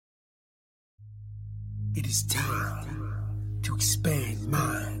It is time to expand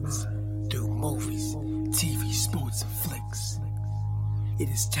minds through movies, TV, sports, and flicks. It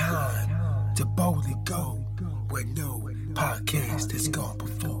is time to boldly go where no podcast has gone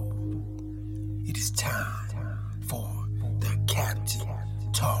before. It is time for the Captain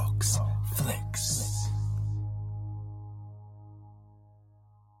Talks Flicks.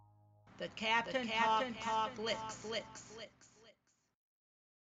 The Captain Talk Flicks.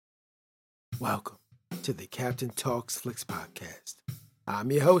 Welcome to the Captain Talks Flicks podcast.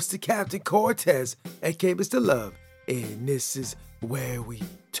 I'm your host, the Captain Cortez, aka Mr. Love, and this is where we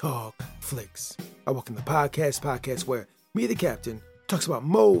talk flicks. I welcome the podcast where me, the Captain, talks about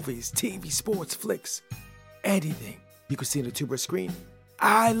movies, TV, sports, flicks, anything you can see on the tube or screen.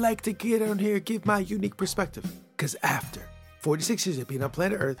 I like to get on here and give my unique perspective, because after 46 years of being on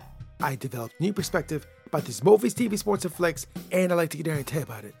planet Earth, I developed new perspective about these movies, TV, sports, and flicks, and I like to get there and tell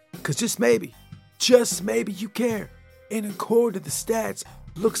about it. Because just maybe you care. And according to the stats,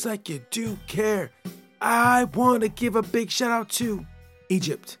 looks like you do care. I want to give a big shout out to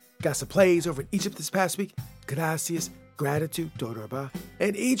Egypt. Got some plays over in Egypt this past week. Gracias, gratitude, Doraba,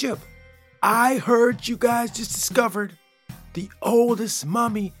 and Egypt. I heard you guys just discovered the oldest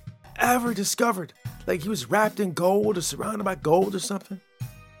mummy ever discovered. Like he was wrapped in gold or surrounded by gold or something.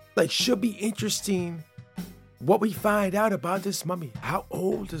 Like should be interesting what we find out about this mummy. How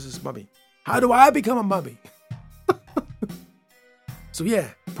old is this mummy? How do I become a mummy? So yeah,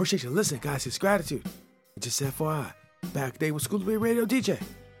 appreciate you listening, guys. It's gratitude. Just FYI, back day was school to be a radio DJ,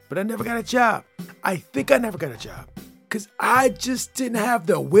 but I never got a job. I think I never got a job because I just didn't have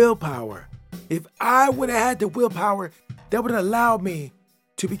the willpower. If I would have had the willpower, that would have allowed me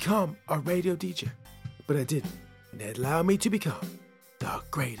to become a radio DJ. But I didn't. And it allowed me to become the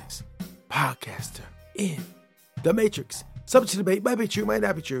greatest podcaster in the Matrix. Subject to debate, might be true, might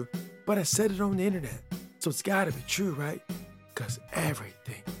not be true, but I said it on the internet, so it's gotta be true, right? Because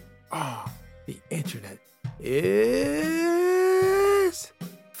everything on the internet is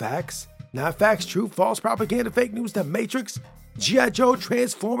facts, not facts, true, false, propaganda, fake news, the Matrix, G.I. Joe,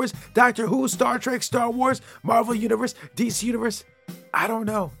 Transformers, Doctor Who, Star Trek, Star Wars, Marvel Universe, DC Universe. I don't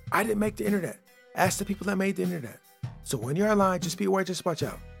know. I didn't make the internet. Ask the people that made the internet. So when you're online, just be aware, just watch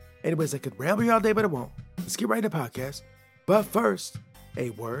out. Anyways, I could ramble you all day, but I won't. Let's get right into the podcast. But first, a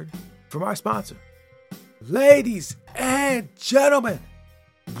word from our sponsor. Ladies and gentlemen,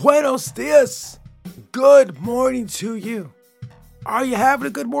 buenos dias. Good morning to you. Are you having a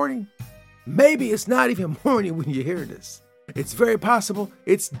good morning? Maybe it's not even morning when you hear this. It's very possible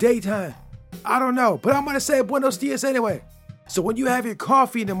it's daytime. I don't know, but I'm going to say buenos dias anyway. So when you have your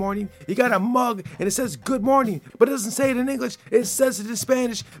coffee in the morning, you got a mug and it says good morning, but it doesn't say it in English, it says it in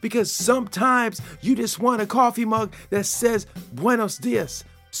Spanish because sometimes you just want a coffee mug that says buenos dias.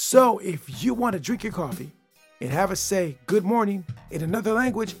 So if you want to drink your coffee and have us say good morning in another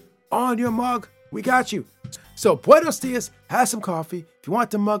language on your mug, we got you. So buenos dias, have some coffee. If you want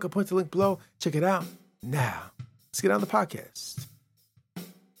the mug, I'll put the link below. Check it out. Now, let's get on the podcast.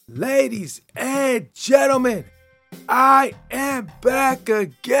 Ladies and gentlemen, I am back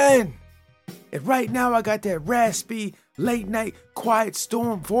again. And right now I got that raspy, late night, quiet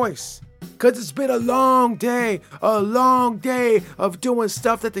storm voice. Cause it's been a long day of doing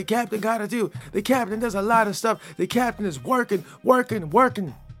stuff that the captain gotta do. The captain does a lot of stuff. The captain is working.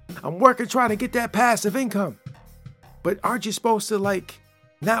 I'm working trying to get that passive income. But aren't you supposed to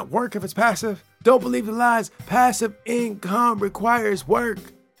not work if it's passive? Don't believe the lies. Passive income requires work.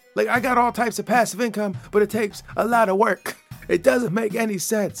 I got all types of passive income, but it takes a lot of work. It doesn't make any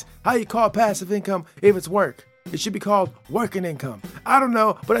sense. How you call passive income if it's work? It should be called working income. I don't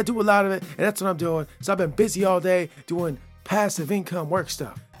know, but I do a lot of it, and that's what I'm doing. So I've been busy all day doing passive income work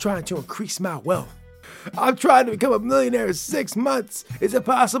stuff, trying to increase my wealth. I'm trying to become a millionaire in 6 months. Is it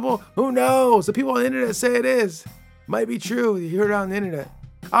possible? Who knows? The people on the internet say it is. Might be true. You hear it on the internet.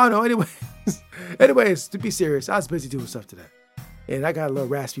 I don't know. Anyways, to be serious, I was busy doing stuff today. And I got a little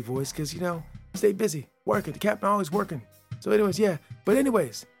raspy voice because, stay busy, working. The captain always working. So anyways, yeah. But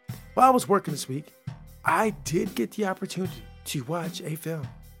anyways, while I was working this week, I did get the opportunity to watch a film.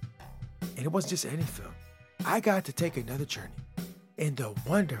 And it wasn't just any film. I got to take another journey in the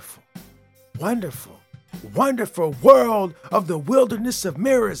wonderful world of the wilderness of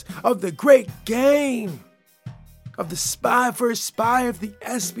mirrors, of the great game, of the spy versus spy, of the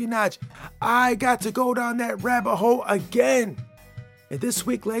espionage. I got to go down that rabbit hole again. And this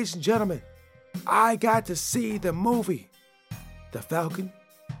week, ladies and gentlemen, I got to see the movie, The Falcon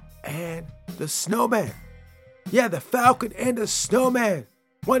and the Snowman. Yeah, The Falcon and the Snowman.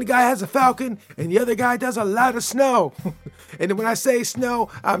 One guy has a Falcon and the other guy does a lot of snow. And when I say snow,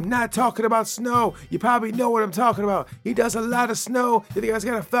 I'm not talking about snow. You probably know what I'm talking about. He does a lot of snow. The other guy's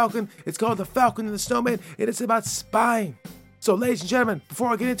got a Falcon. It's called the Falcon and the Snowman, and it's about spying. So ladies and gentlemen, before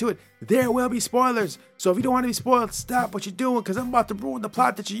I get into it, there will be spoilers. So if you don't want to be spoiled, stop what you're doing because I'm about to ruin the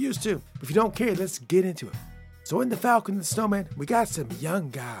plot that you're used to. If you don't care, let's get into it. So in the Falcon and the Snowman, we got some young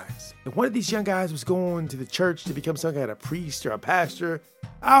guys. And one of these young guys was going to the church to become some kind of priest or a pastor.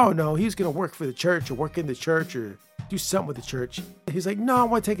 I don't know. He was going to work for the church or work in the church or do something with the church. He's like, no, I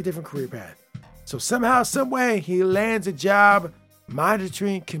want to take a different career path. So somehow, some way, he lands a job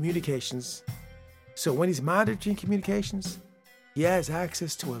monitoring communications. So when he's monitoring communications, he has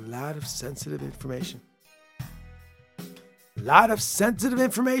access to a lot of sensitive information. A lot of sensitive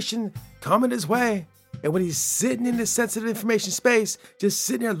information coming his way. And when he's sitting in this sensitive information space, just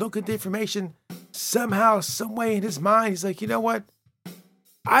sitting there looking at the information, somehow, some way in his mind, he's like, you know what?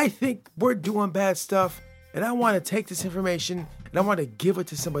 I think we're doing bad stuff, and I want to take this information and I want to give it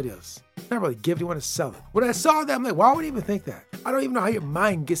to somebody else. Not really give it, I want to sell it. When I saw that, I'm like, why would I even think that? I don't even know how your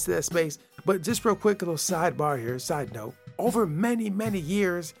mind gets to that space. But just real quick, a little sidebar here, side note. Over many, many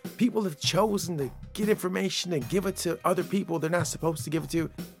years, people have chosen to get information and give it to other people they're not supposed to give it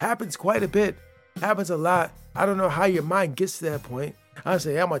to. Happens quite a bit. Happens a lot. I don't know how your mind gets to that point. I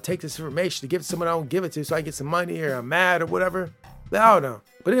say, I'm going to take this information to give it to someone I don't give it to so I get some money or I'm mad or whatever. I don't know.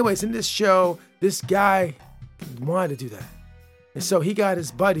 But anyways, in this show, this guy wanted to do that. And so he got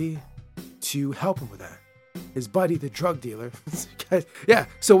his buddy to help him with that. His buddy, the drug dealer. Yeah,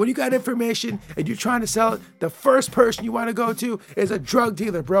 so when you got information and you're trying to sell it, the first person you want to go to is a drug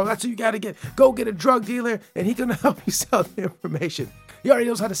dealer, bro. That's what you got to get. Go get a drug dealer and he's going to help you sell the information. He already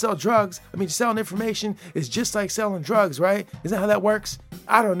knows how to sell drugs. I mean, selling information is just like selling drugs, right? Isn't that how that works?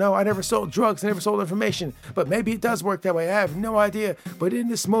 I don't know. I never sold drugs. I never sold information. But maybe it does work that way. I have no idea. But in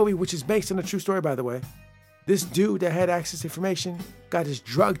this movie, which is based on a true story, by the way, this dude that had access to information got his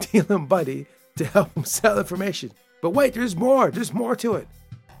drug dealing buddy to help him sell information. But wait, there's more. There's more to it.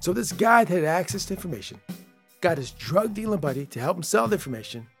 So this guy that had access to information got his drug dealing buddy to help him sell the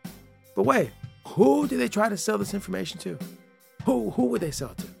information. But wait, who did they try to sell this information to? Who would they sell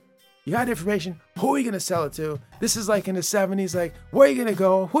it to? You had information. Who are you going to sell it to? This is like in the 70s, like, where are you going to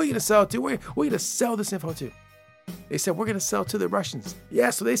go? Who are you going to sell it to? Where are you going to sell this info to? They said, we're going to sell to the Russians. Yeah,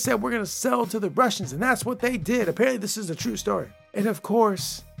 so they said, we're going to sell to the Russians. And that's what they did. Apparently, this is a true story. And of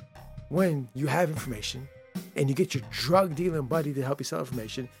course, when you have information and you get your drug dealing buddy to help you sell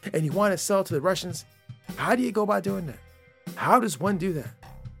information and you want to sell to the Russians, how do you go about doing that? How does one do that?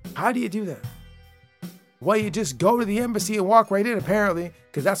 How do you do that? Well, you just go to the embassy and walk right in, apparently,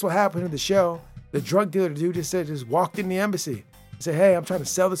 because that's what happened in the show. The drug dealer dude just walked in the embassy and said, hey, I'm trying to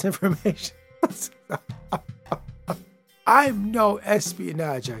sell this information. I'm no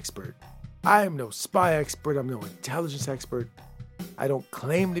espionage expert. I am no spy expert. I'm no intelligence expert. I don't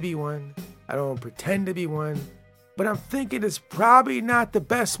claim to be one. I don't pretend to be one. But I'm thinking it's probably not the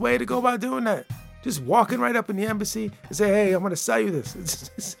best way to go about doing that. Just walking right up in the embassy and say, hey, I'm going to sell you this.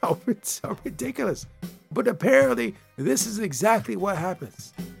 It's so ridiculous. But apparently, this is exactly what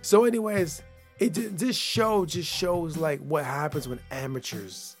happens. So anyways, this show just shows like what happens when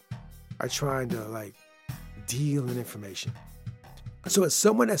amateurs are trying to like deal in information. So as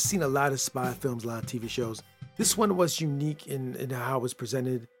someone that's seen a lot of spy films, a lot of TV shows, this one was unique in how it was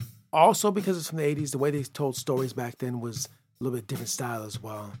presented. Also because it's from the 80s, the way they told stories back then was a little bit different style as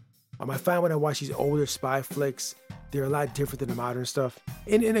well. I find when I watch these older spy flicks, they're a lot different than the modern stuff.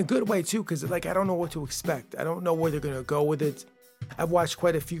 In a good way too, because like I don't know what to expect. I don't know where they're going to go with it. I've watched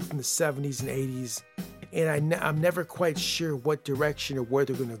quite a few from the 70s and 80s, and I'm never quite sure what direction or where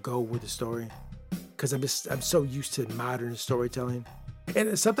they're going to go with the story. Because I'm so used to modern storytelling.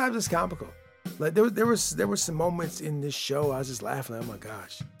 And sometimes it's comical. Like there were some moments in this show I was just laughing like, oh my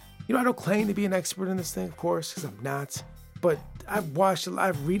gosh. You know, I don't claim to be an expert in this thing, of course, because I'm not. But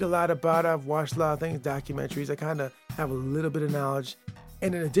I've read a lot about it. I've watched a lot of things, documentaries. I kind of have a little bit of knowledge.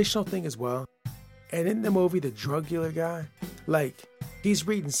 And an additional thing as well. And in the movie, the drug dealer guy, like, he's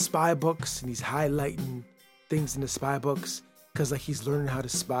reading spy books and he's highlighting things in the spy books because, like, he's learning how to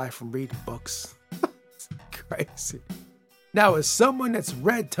spy from reading books. It's crazy. Now, as someone that's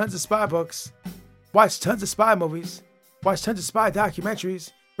read tons of spy books, watched tons of spy movies, watched tons of spy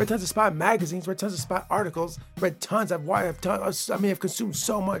documentaries, read tons of spy magazines, read tons of spy articles, read tons. I've consumed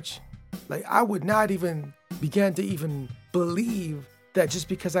so much. Like, I would not even begin to even believe that just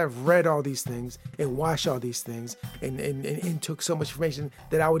because I've read all these things and watched all these things and took so much information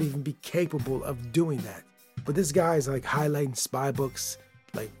that I would even be capable of doing that. But this guy's like highlighting spy books,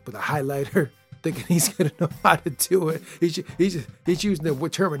 like with a highlighter, thinking he's gonna know how to do it. He's using the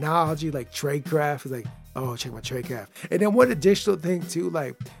terminology like tradecraft. He's like, oh, check my tradecraft. And then one additional thing too,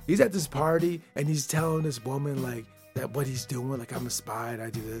 like he's at this party and he's telling this woman like that what he's doing, like I'm a spy and I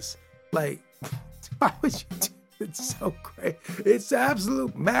do this. Like, why would you do? It's so great. It's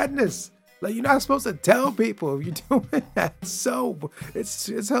absolute madness. Like you're not supposed to tell people if you're doing that. So it's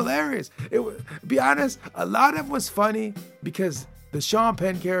hilarious. Be honest, a lot of it was funny because the Sean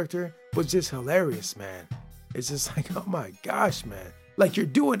Penn character was just hilarious, man. It's just like, oh my gosh, man. Like you're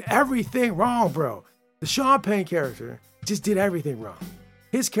doing everything wrong, bro. The Sean Penn character just did everything wrong.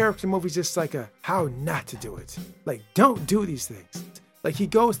 His character movie's just like a how not to do it. Like don't do these things. Like he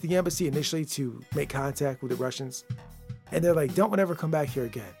goes to the embassy initially to make contact with the Russians, and they're like, don't ever come back here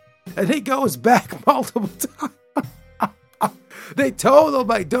again. And he goes back multiple times. They told him,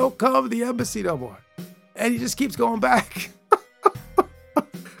 like, don't come to the embassy no more. And he just keeps going back.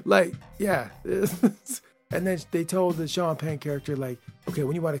 Like, yeah. And then they told the Sean Penn character, like, okay,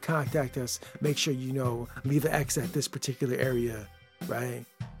 when you want to contact us, make sure leave an X at this particular area, right?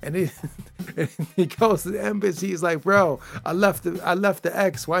 And he goes to the embassy. He's like, bro, I left the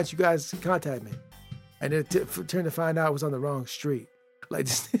X. Why don't you guys contact me? And then turned to find out it was on the wrong street. Like,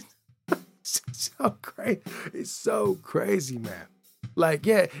 it's so crazy. It's so crazy, man. Like,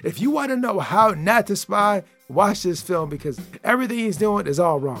 yeah, if you want to know how not to spy, watch this film because everything he's doing is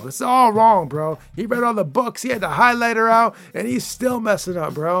all wrong. It's all wrong, bro. He read all the books. He had the highlighter out, and he's still messing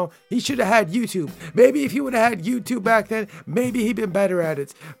up, bro. He should have had YouTube. Maybe if he would have had YouTube back then, maybe he'd been better at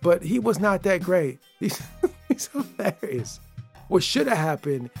it. But he was not that great. He's hilarious. What should have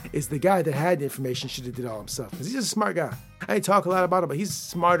happened is the guy that had the information should have did it all himself. Because he's just a smart guy. I ain't talk a lot about him, but he's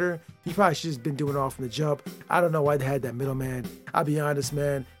smarter. He probably should have just been doing it all from the jump. I don't know why they had that middleman. I'll be honest,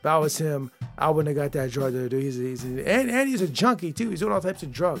 man. If I was him, I wouldn't have got that drug to do. And he's a junkie, too. He's doing all types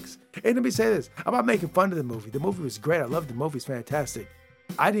of drugs. And let me say this. I'm not making fun of the movie. The movie was great. I love the movie. It's fantastic.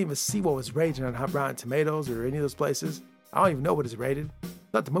 I didn't even see what was rated on Rotten Tomatoes or any of those places. I don't even know what it's rated. I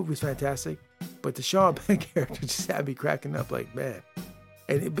thought the movie was fantastic. But the Sean Penn character just had me cracking up like, man.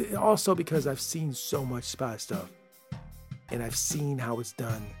 And also because I've seen so much spy stuff. And I've seen how it's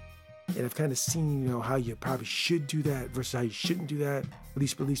done. And I've kind of seen, how you probably should do that versus how you shouldn't do that. At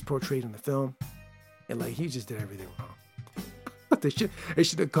least portrayed in the film. And like, he just did everything wrong. They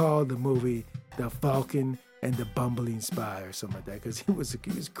should have called the movie The Falcon and the Bumbling Spy or something like that. Because he was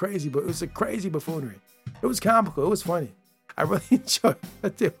crazy, but it was a crazy buffoonery. It was comical. It was funny. I really enjoyed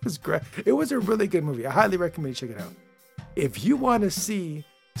it. It was great. It was a really good movie. I highly recommend you check it out. If you want to see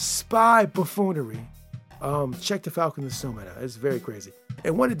spy buffoonery, check The Falcon and the Snowman out. It's very crazy.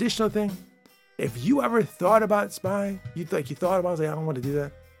 And one additional thing, if you ever thought about spying, you thought about it, like, I don't want to do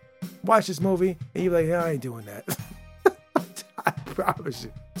that. Watch this movie, and you're like, yeah, I ain't doing that. I promise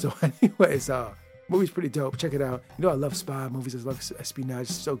you. So anyways, movie's pretty dope. Check it out. I love spy movies. I love espionage.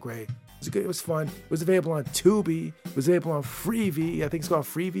 It's so great. It was good. It was fun. It was available on Tubi. It was available on Freevee. I think it's called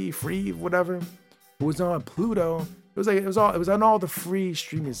Free, whatever. It was on Pluto. It was on all the free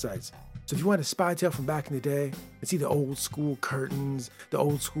streaming sites. So if you want a spy tale from back in the day and see the old school curtains, the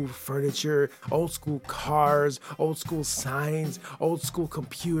old school furniture, old school cars, old school signs, old school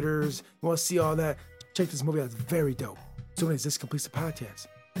computers, you want to see all that, check this movie out. It's very dope. So anyways, this completes the podcast.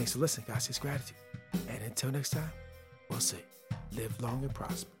 Thanks for listening, guys. It's gratitude. And until next time, we'll see. Live long and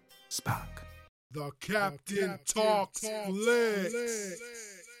prosper. Spock. The Captain Talks Flicks.